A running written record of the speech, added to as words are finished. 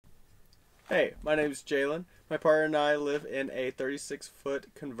Hey, my name's Jalen. My partner and I live in a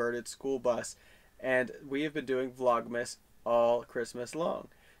 36-foot converted school bus, and we have been doing Vlogmas all Christmas long.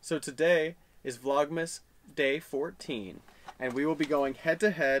 So today is Vlogmas Day 14, and we will be going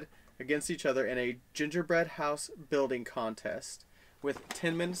head-to-head against each other in a gingerbread house building contest with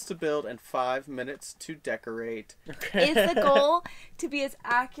 10 minutes to build and 5 minutes to decorate. Is the goal to be as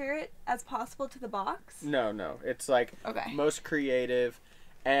accurate as possible to the box? No. It's like most creative.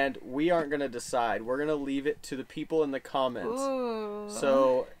 And we aren't going to decide. We're going to leave it to the people in the comments. Ooh.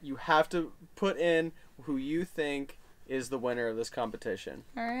 So you have to put in who you think is the winner of this competition.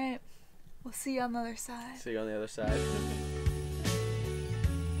 All right. We'll see you on the other side. See you on the other side.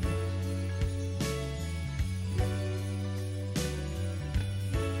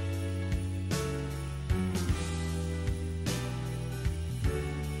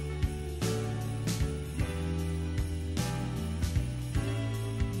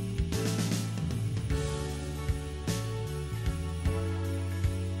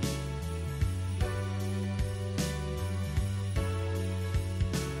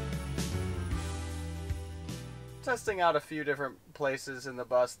 Testing out a few different places in the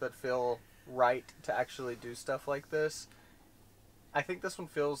bus that feel right to actually do stuff like this. I think this one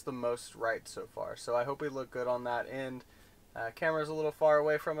feels the most right so far, so I hope we look good on that end. Camera's a little far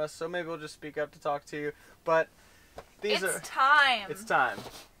away from us, so maybe we'll just speak up to talk to you. But it's time. It's time.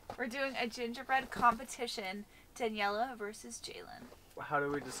 We're doing a gingerbread competition. Daniella versus Jalen. How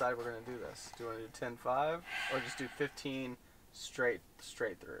do we decide we're going to do this? Do you want to do 10-5 or just do 15 straight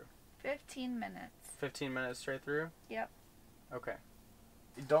through? 15 minutes. 15 minutes straight through? Yep. Okay.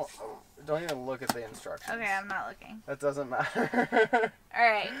 You don't even look at the instructions. Okay, I'm not looking. That doesn't matter.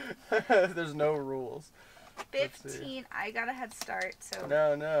 Alright. There's no rules. 15. I got a head start, so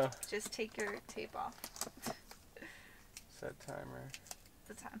No. just take your tape off. Set timer.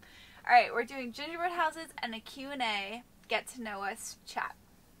 The time. Alright, we're doing gingerbread houses and a Q&A. Get to know us chat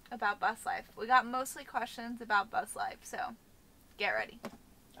about bus life. We got mostly questions about bus life, so get ready.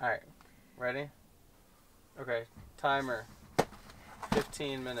 Alright. Ready? Okay. Timer.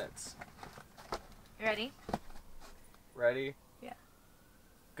 15 minutes. You ready? Ready? Yeah.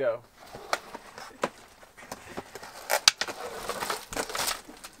 Go.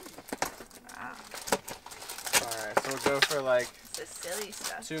 Wow. Alright, so we'll go for like This is silly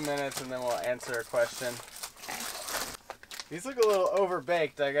stuff. 2 minutes and then we'll answer a question. Okay. These look a little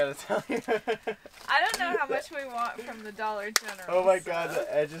overbaked, I gotta tell you. I don't know how much we want from the Dollar General. Oh my god,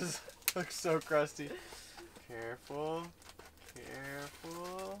 the edges look so crusty. Careful.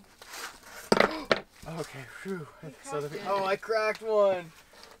 Okay, whew. Oh, I cracked one.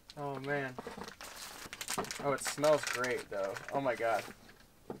 Oh man. Oh, it smells great though. Oh my god.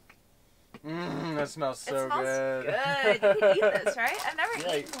 That smells so good. It smells good. You can eat this, right? I've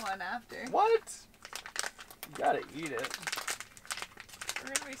never eaten one after. What? You gotta eat it.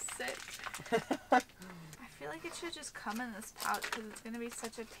 We're gonna be sick. I feel like it should just come in this pouch because it's gonna be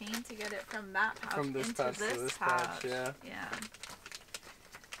such a pain to get it from that pouch into this pouch. Yeah.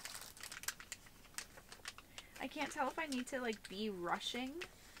 I can't tell if I need to like be rushing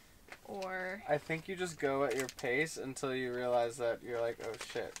or. I think you just go at your pace until you realize that you're like, oh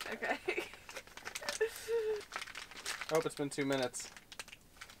shit. Okay. Oh, it's been 2 minutes.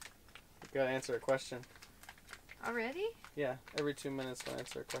 You gotta answer a question. Already? Yeah, every 2 minutes we'll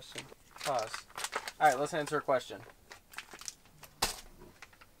answer a question. Pause. Alright, let's answer a question.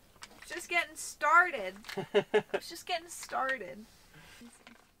 Just getting started. It's just getting started.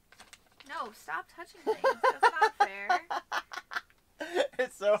 No, stop touching things. That's not fair.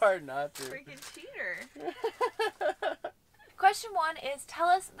 It's so hard not to. Freaking cheater. Question 1 is, tell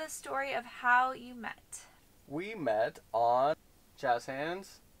us the story of how you met. We met on Jazz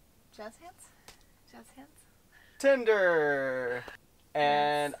Hands. Jazz hands? Jazz hands? Tinder.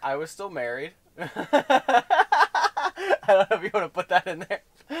 And I was still married. I don't know if you want to put that in there.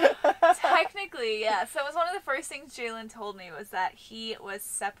 Technically, yeah. So it was one of the first things Jalen told me was that he was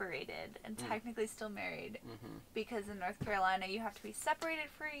separated and technically still married because in North Carolina you have to be separated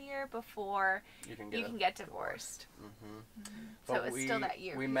for a year before you can get divorced. So it was still that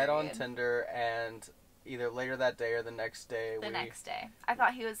year. We met on Tinder and either later that day or the next day. Next day. I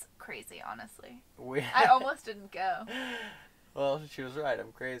thought he was crazy, honestly. I almost didn't go. Well, she was right.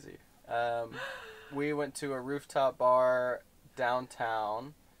 I'm crazy. We went to a rooftop bar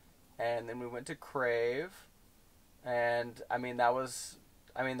downtown, and then we went to Crave, and I mean that was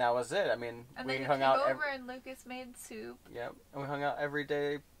it. I mean, and we then hung came out over and Lucas made soup. Yep, and we hung out every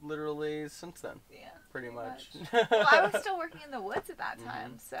day, literally since then. Yeah, pretty much. Well, I was still working in the woods at that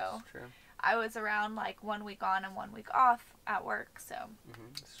time, so true. I was around like 1 week on and 1 week off at work, so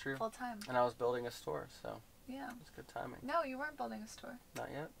It's true. full time. And I was building a store, so Yeah. it's good timing. No, you weren't building a store. Not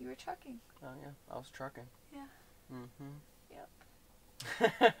yet. You were trucking. Oh yeah, I was trucking. Yeah.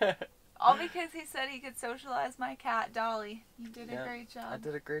 Yep. All because he said he could socialize my cat, Dolly. You did a great job. I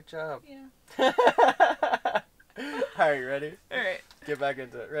did a great job. Yeah. Alright, you ready? Alright. Get back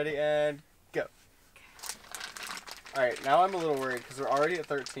into it. Ready, and go. Alright, now I'm a little worried because we're already at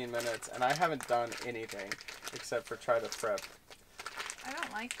 13 minutes and I haven't done anything except for try to prep. I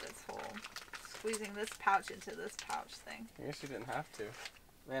don't like this whole squeezing this pouch into this pouch thing. I guess you didn't have to.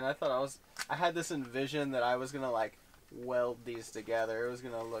 Man, I had this envision that I was gonna like weld these together. It was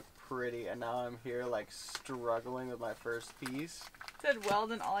gonna look pretty, and now I'm here like struggling with my first piece. Said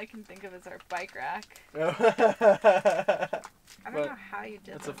weld, and all I can think of is our bike rack. I don't know how you did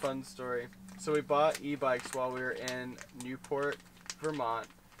that. That's a fun story. So we bought e-bikes while we were in Newport, Vermont,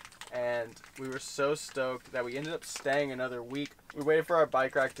 and we were so stoked that we ended up staying another week. We waited for our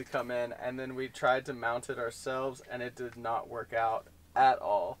bike rack to come in, and then we tried to mount it ourselves, and it did not work out at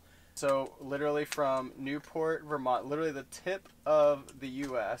all. So literally from Newport, Vermont, literally the tip of the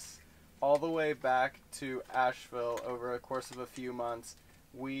U.S., all the way back to Asheville over a course of a few months,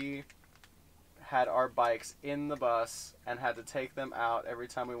 we had our bikes in the bus and had to take them out every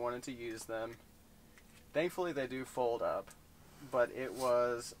time we wanted to use them. Thankfully they do fold up, but it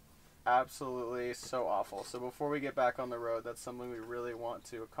was absolutely so awful. So before we get back on the road, that's something we really want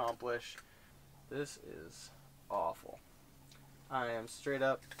to accomplish. This is awful. I am straight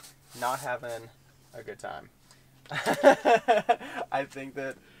up not having a good time. I think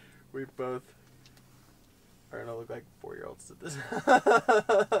that we both are gonna look like 4-year-olds at this.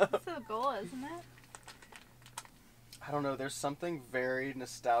 That's the goal, isn't it? I don't know, there's something very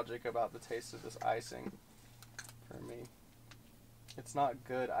nostalgic about the taste of this icing for me. It's not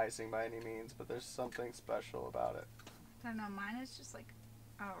good icing by any means, but there's something special about it. I don't know, mine is just like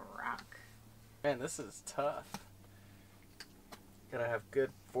a rock. Man, this is tough. Gotta have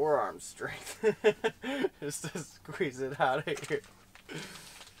good forearm strength just to squeeze it out of here.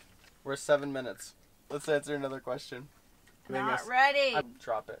 We're 7 minutes. Let's answer another question. Not ready.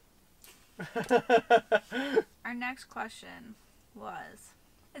 Drop it. Our next question was,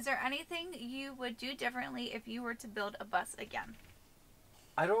 is there anything you would do differently if you were to build a bus again?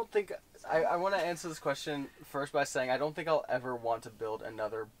 I don't think... I want to answer this question first by saying I don't think I'll ever want to build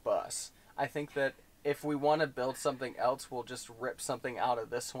another bus. I think that if we want to build something else, we'll just rip something out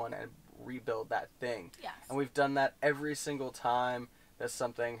of this one and rebuild that thing. Yes. And we've done that every single time that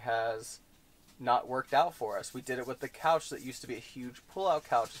something has not worked out for us. We did it with the couch that used to be a huge pull-out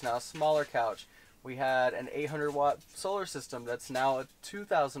couch. It's now a smaller couch. We had an 800-watt solar system that's now a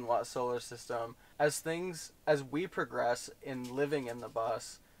 2,000-watt solar system. As we progress in living in the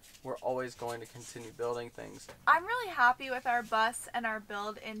bus, we're always going to continue building things. I'm really happy with our bus and our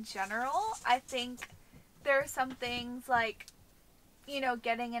build in general. I think there are some things like, you know,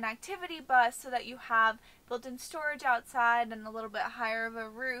 getting an activity bus so that you have built-in storage outside and a little bit higher of a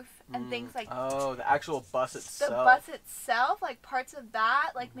roof and things like... Oh, the actual bus itself. The bus itself, like parts of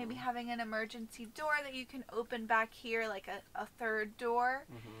that, like maybe having an emergency door that you can open back here, like a third door.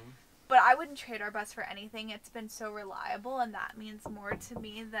 But I wouldn't trade our bus for anything. It's been so reliable, and that means more to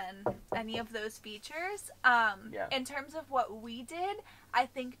me than any of those features. In terms of what we did, I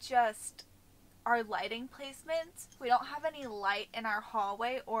think just our lighting placements. We don't have any light in our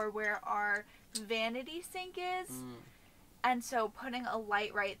hallway or where our vanity sink is. And so putting a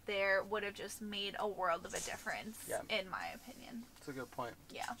light right there would have just made a world of a difference, in my opinion. That's a good point.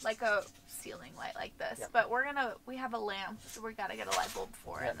 Yeah, like a ceiling light like this. But we have a lamp, so we gotta get a light bulb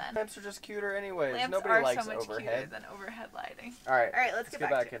for it. And then lamps are just cuter anyways. Lamps Nobody are likes so much overhead. cuter than overhead lighting. Alright, let's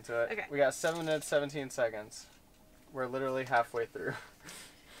get back into it. Okay. We got 7 minutes, 17 seconds. We're literally halfway through.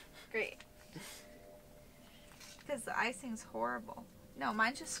 Great. Because the icing's horrible. No,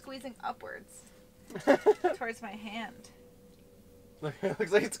 mine's just squeezing upwards towards my hand. It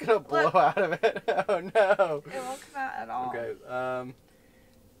looks like it's gonna blow out of it. Oh no. It won't come out at all. Okay,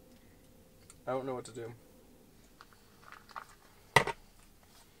 I don't know what to do.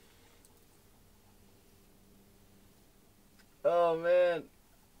 Oh man.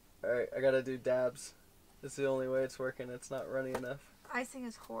 Alright, I gotta do dabs. It's the only way it's working. It's not runny enough. Icing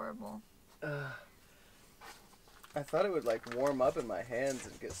is horrible. I thought it would like warm up in my hands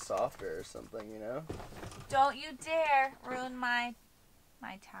and get softer or something, you know? Don't you dare ruin my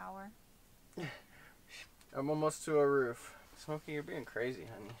tower. I'm almost to a roof. Smokey, you're being crazy,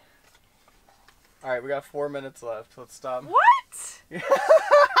 honey. Alright, we got 4 minutes left. Let's stop. What?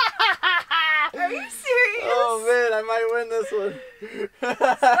 Are you serious? serious? Oh man, I might win this one.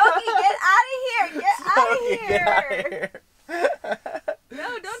 Smokey, get out of here! Get out of here!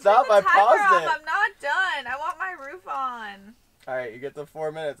 No, don't Stop, turn the timer I paused off. it. I'm not done. I want my roof on. Alright, you get the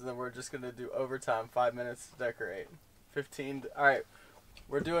 4 minutes, and then we're just going to do overtime. 5 minutes to decorate. 15. Alright,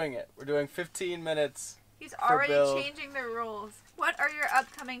 we're doing it. We're doing 15 minutes. He's already Bill. changing the rules. What are your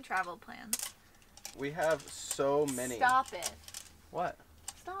upcoming travel plans? We have so many. Stop it. What?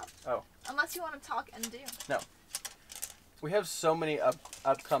 Stop. Oh. Unless you want to talk and do. No. We have so many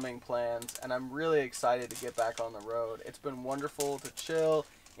upcoming plans, and I'm really excited to get back on the road. It's been wonderful to chill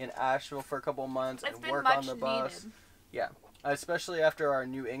in Asheville for a couple months and work on the bus. Needed. Yeah. Especially after our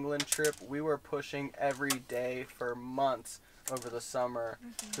New England trip, we were pushing every day for months over the summer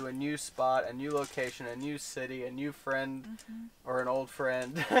to a new spot, a new location, a new city, a new friend, or an old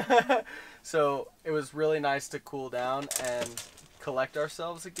friend. So it was really nice to cool down and collect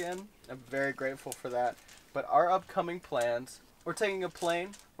ourselves again. I'm very grateful for that. But our upcoming plans, we're taking a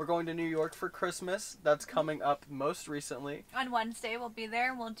plane. We're going to New York for Christmas. That's coming up most recently. On Wednesday, we'll be there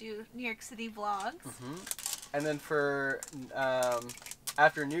and we'll do New York City vlogs. And then for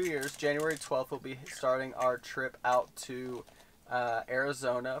after New Year's, January 12th, we'll be starting our trip out to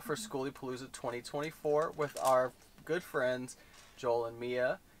Arizona for Skoolie Palooza 2024 with our good friends Joel and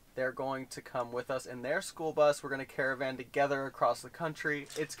Mia. They're going to come with us in their school bus. We're going to caravan together across the country.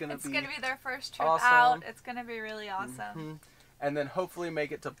 It's going to be their first trip awesome. out. It's going to be really awesome. And then hopefully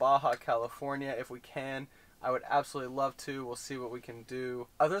make it to Baja, California if we can. I would absolutely love to. We'll see what we can do.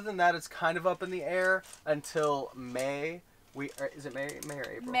 Other than that, it's kind of up in the air until May. Is it May or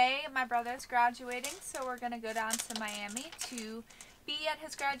April? May, my brother's graduating, so we're going to go down to Miami to be at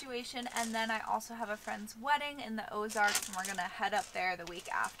his graduation, and then I also have a friend's wedding in the Ozarks, and we're going to head up there the week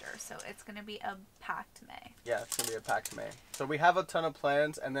after, so it's going to be a packed May. Yeah, it's going to be a packed May. So we have a ton of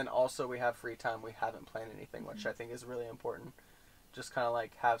plans, and then also we have free time. We haven't planned anything, which I think is really important. Just kind of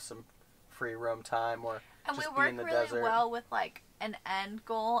like have some free roam time or and just we be work in the really desert. well with like an end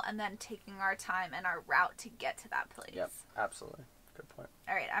goal and then taking our time and our route to get to that place. Yep, absolutely. Good point.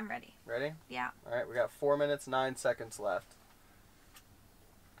 All right, I'm ready. Ready? Yeah. All right, we got 4 minutes, 9 seconds left.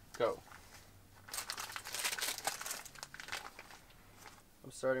 Go.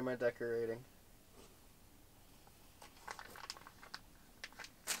 I'm starting my decorating.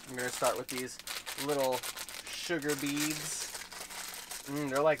 I'm going to start with these little sugar beads.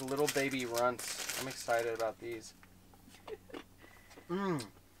 They're like little baby runts. I'm excited about these.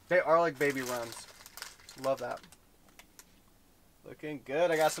 They are like baby runs. Love that. Looking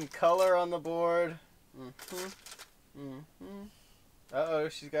good. I got some color on the board. Uh-oh,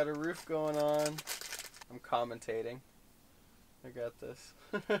 she's got a roof going on. I'm commentating. I got this.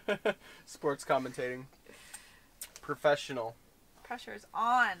 Sports commentating. Professional. Pressure's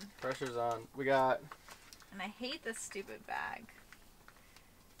on. Pressure's on. We got... And I hate this stupid bag.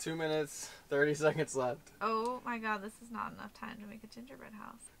 2 minutes, 30 seconds left. Oh my god, this is not enough time to make a gingerbread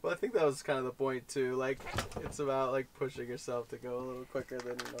house. Well, I think that was kind of the point, too. Like, it's about, like, pushing yourself to go a little quicker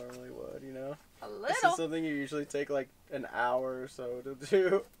than you normally would, you know? A This is little. something you usually take, like, an hour or so to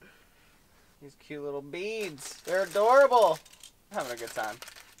do. These cute little beads. They're adorable. I'm having a good time.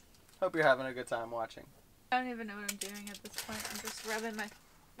 Hope you're having a good time watching. I don't even know what I'm doing at this point. I'm just rubbing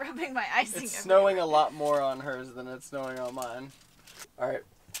my icing. It's snowing a lot more on hers than it's snowing on mine. Alright,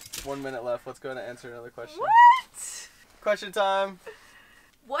 1 minute left. Let's go and answer another question. What? Question time.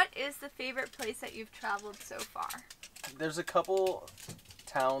 What is the favorite place that you've traveled so far? There's a couple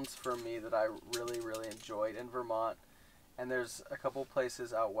towns for me that I really, really enjoyed in Vermont. And there's a couple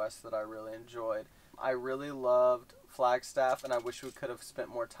places out west that I really enjoyed. I really loved Flagstaff, and I wish we could have spent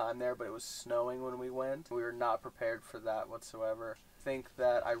more time there, but it was snowing when we went. We were not prepared for that whatsoever. I think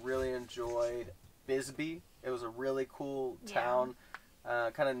that I really enjoyed Bisbee. It was a really cool town,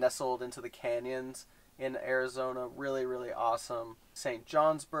 kind of nestled into the canyons in Arizona. Really, really awesome. St.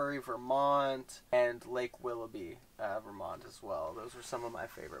 Johnsbury, Vermont, and Lake Willoughby, Vermont as well. Those were some of my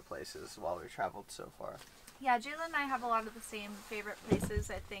favorite places while we traveled so far. Yeah, Jalen and I have a lot of the same favorite places.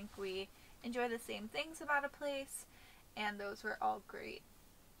 I think we enjoy the same things about a place, and those were all great.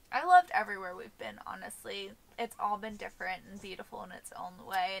 I loved everywhere we've been, honestly. It's all been different and beautiful in its own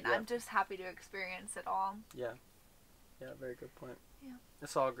way, and I'm just happy to experience it all. Yeah. Yeah, very good point. Yeah.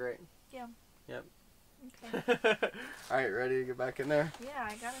 It's all great. Yeah. Yep. Okay. Alright, ready to get back in there? Yeah,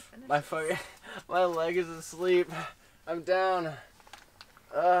 I gotta finish. My leg is asleep. I'm down.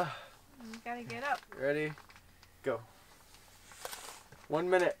 You gotta get up. Ready? Go. 1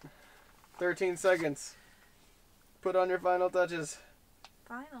 minute. 13 seconds. Put on your final touches.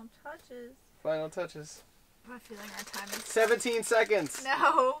 Final touches. Final touches. I have a feeling our time is 17 seconds.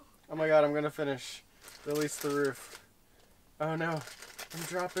 No. Oh my god, I'm gonna finish. Release the roof. Oh no, I'm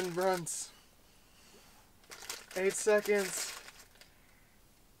dropping runts. 8 seconds.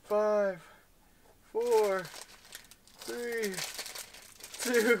 5, 4, 3,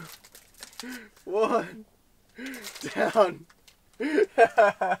 2, 1. Down.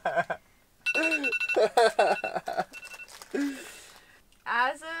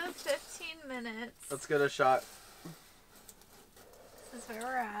 As of 15 minutes. Let's get a shot. This is where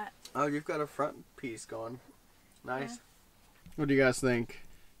we're at. Oh, you've got a front piece going. Nice. Yeah. What do you guys think?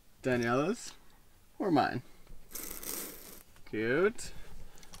 Daniella's or mine? Cute.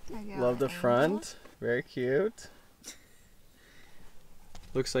 Love the front. Very cute.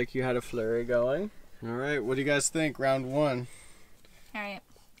 Looks like you had a flurry going. All right, what do you guys think? Round 1. All right,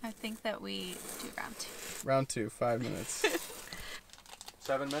 I think that we do round 2. Round 2, 5 minutes.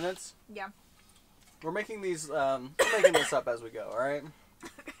 7 minutes? Yeah. We're making these, we're making this up as we go, all right?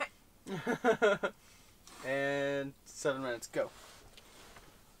 Okay. And 7 minutes, go.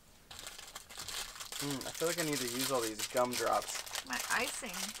 I feel like I need to use all these gumdrops. My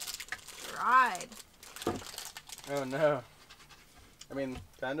icing dried. Oh no. I mean,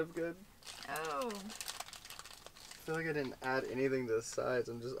 kind of good. Oh. I feel like I didn't add anything to the sides.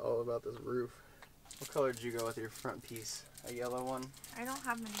 I'm just all about this roof. What color did you go with your front piece? A yellow one? I don't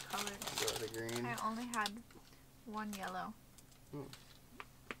have many colors. Go with a green? I only had one yellow.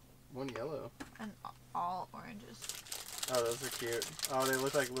 One yellow? And all oranges. Oh, those are cute. Oh, they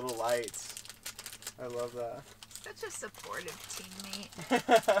look like little lights. I love that. Such a supportive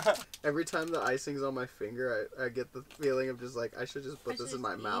teammate. Every time the icing's on my finger, I get the feeling of just like, I should just put this in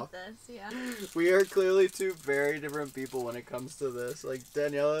my mouth. This, yeah. We are clearly two very different people when it comes to this. Like,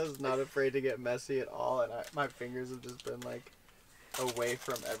 Daniella is not afraid to get messy at all, and my fingers have just been like away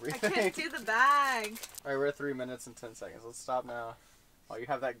from everything. I can't do the bag. Alright, we're at 3 minutes and 10 seconds. Let's stop now. Oh, you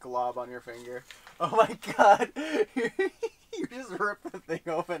have that glob on your finger. Oh my god. You just ripped the thing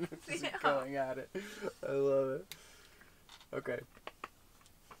open and just going at it. I love it. Okay.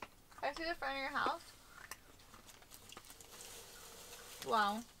 Can I see the front of your house?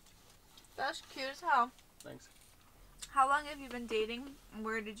 Wow. That's cute as hell. Thanks. How long have you been dating? And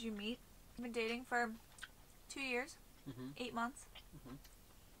where did you meet? You've been dating for 2 years? 8 months?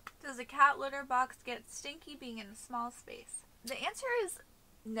 Does a cat litter box get stinky being in a small space? The answer is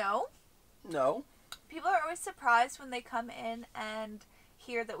no. No. People are always surprised when they come in and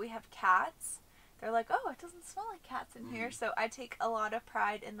hear that we have cats. They're like, oh, it doesn't smell like cats in here. So I take a lot of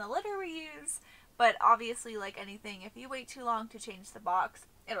pride in the litter we use. But obviously, like anything, if you wait too long to change the box,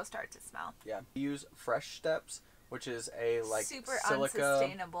 it'll start to smell. Yeah. We use Fresh Steps, which is a like super silica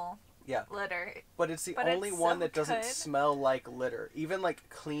unsustainable litter. But it's the only one that doesn't smell like litter. Even like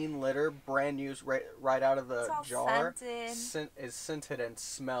clean litter, brand new, right out of the jar, is scented and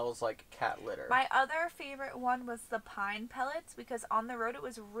smells like cat litter. My other favorite one was the pine pellets, because on the road it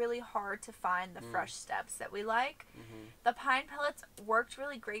was really hard to find the Fresh Steps that we like. The pine pellets worked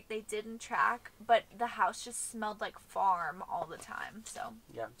really great. They didn't track, but the house just smelled like farm all the time. So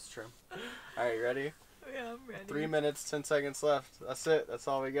yeah, it's true. All right, you ready? Yeah, I'm ready. 3 minutes, 10 seconds left. That's it. That's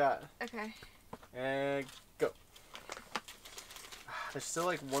all we got. Okay. And go. There's still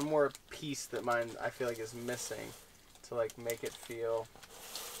like one more piece that I feel like is missing to like make it feel.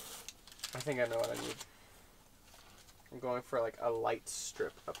 I think I know what I need. I'm going for like a light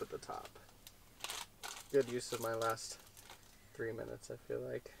strip up at the top. Good use of my last 3 minutes, I feel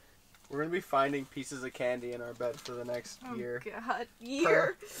like. We're going to be finding pieces of candy in our bed for the next year. Oh god,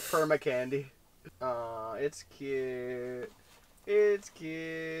 year! Perma candy. It's cute. It's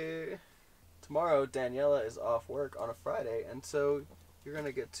cute. Tomorrow, Daniella is off work on a Friday, and so you're going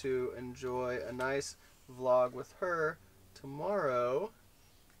to get to enjoy a nice vlog with her tomorrow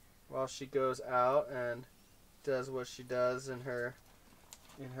while she goes out and does what she does in her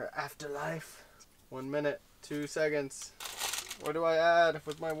afterlife. 1 minute, 2 seconds. What do I add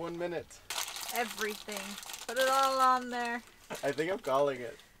with my 1 minute? Everything. Put it all on there. I think I'm calling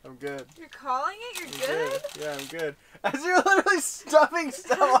it. I'm good. You're calling it? You're good? Yeah, I'm good. As you're literally stuffing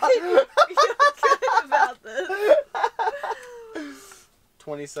stuff on. You're good about this.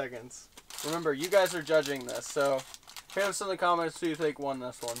 20 seconds. Remember, you guys are judging this, so hit us in the comments who you think won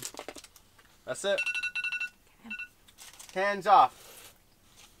this one. That's it. Okay. Hands off.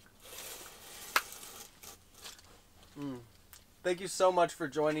 Thank you so much for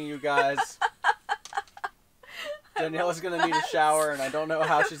joining, you guys. Daniella's going to need a shower, and I don't know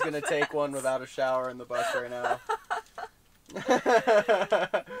how she's going to take one without a shower in the bus right now.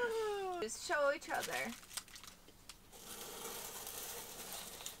 Just show each other.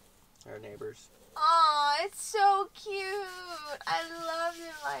 Our neighbors. Aw, it's so cute. I love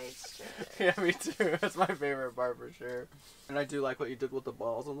your light shirt. Yeah, me too. That's my favorite part for sure. And I do like what you did with the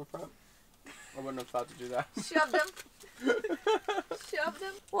balls on the front. I wouldn't have thought to do that. Shove them. Shove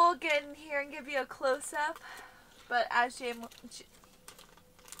them. We'll get in here and give you a close-up. But as Jalen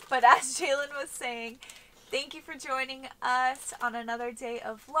was saying, thank you for joining us on another day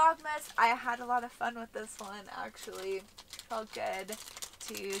of Vlogmas. I had a lot of fun with this one, actually. Felt good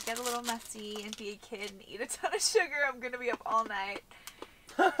to get a little messy and be a kid and eat a ton of sugar. I'm going to be up all night.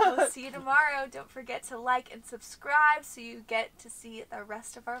 We'll see you tomorrow. Don't forget to like and subscribe so you get to see the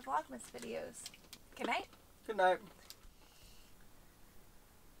rest of our Vlogmas videos. Good night. Good night.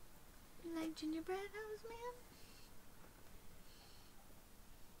 You like gingerbread house, man?